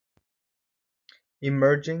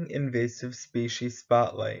Emerging invasive species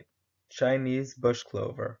spotlight: Chinese bush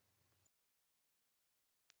clover.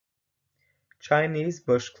 Chinese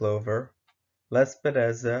bush clover,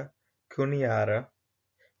 Lespedeza cuneata,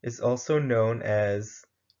 is also known as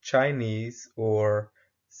Chinese or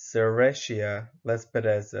Serratia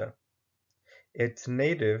lespedeza. It's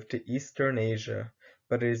native to eastern Asia,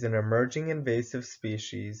 but is an emerging invasive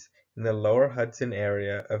species in the Lower Hudson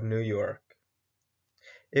area of New York.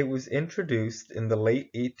 It was introduced in the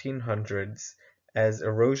late 1800s as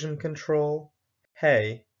erosion control,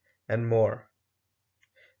 hay, and more.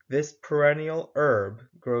 This perennial herb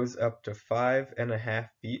grows up to 5.5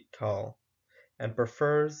 feet tall and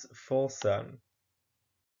prefers full sun.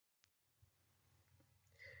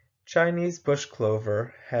 Chinese bush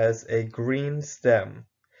clover has a green stem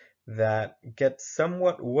that gets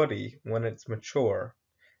somewhat woody when it's mature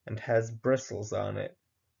and has bristles on it.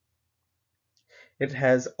 It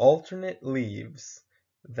has alternate leaves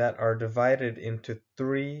that are divided into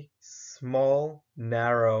 3 small,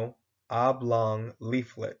 narrow, oblong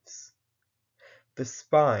leaflets. The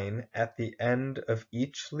spine at the end of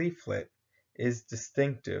each leaflet is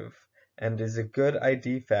distinctive and is a good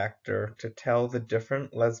ID factor to tell the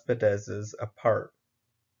different Lespedezas apart.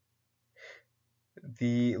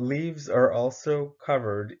 The leaves are also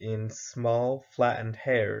covered in small flattened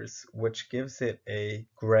hairs, which gives it a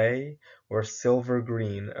gray or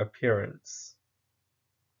silver-green appearance.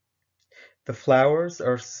 The flowers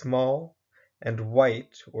are small and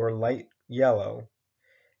white or light yellow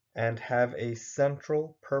and have a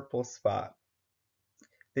central purple spot.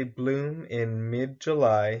 They bloom in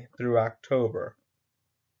mid-July through October.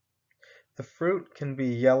 The fruit can be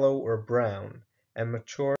yellow or brown and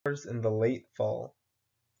matures in the late fall.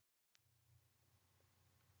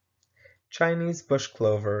 Chinese bush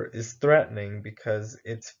clover is threatening because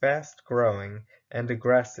it's fast-growing and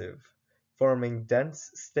aggressive, forming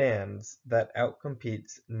dense stands that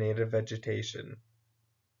outcompetes native vegetation.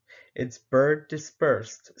 It's bird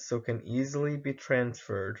dispersed, so can easily be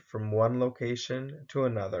transferred from one location to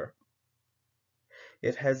another.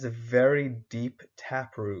 It has a very deep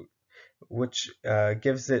taproot, which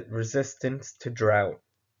gives it resistance to drought.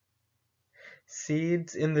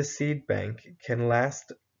 Seeds in the seed bank can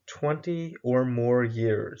last 20 or more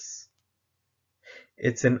years.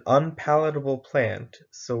 It's an unpalatable plant,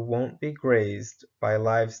 so won't be grazed by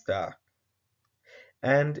livestock.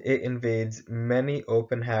 And it invades many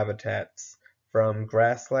open habitats, from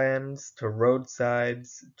grasslands to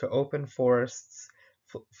roadsides to open forests,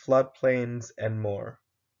 floodplains, and more.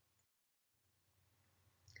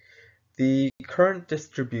 The current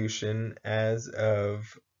distribution as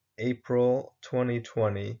of April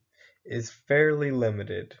 2020 is fairly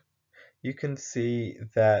limited. You can see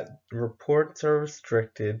that reports are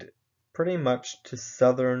restricted pretty much to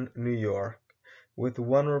southern New York, with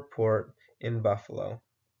one report in Buffalo.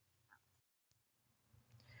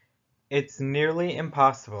 It's nearly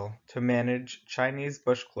impossible to manage Chinese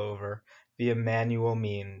bush clover via manual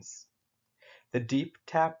means. The deep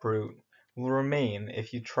taproot will remain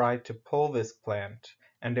if you try to pull this plant,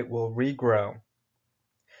 and it will regrow.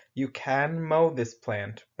 You can mow this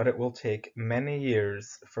plant, but it will take many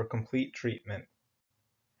years for complete treatment.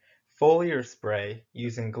 Foliar spray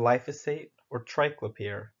using glyphosate or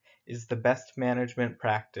triclopyr is the best management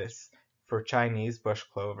practice for Chinese bush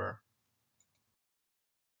clover.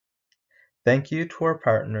 Thank you to our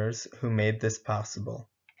partners who made this possible.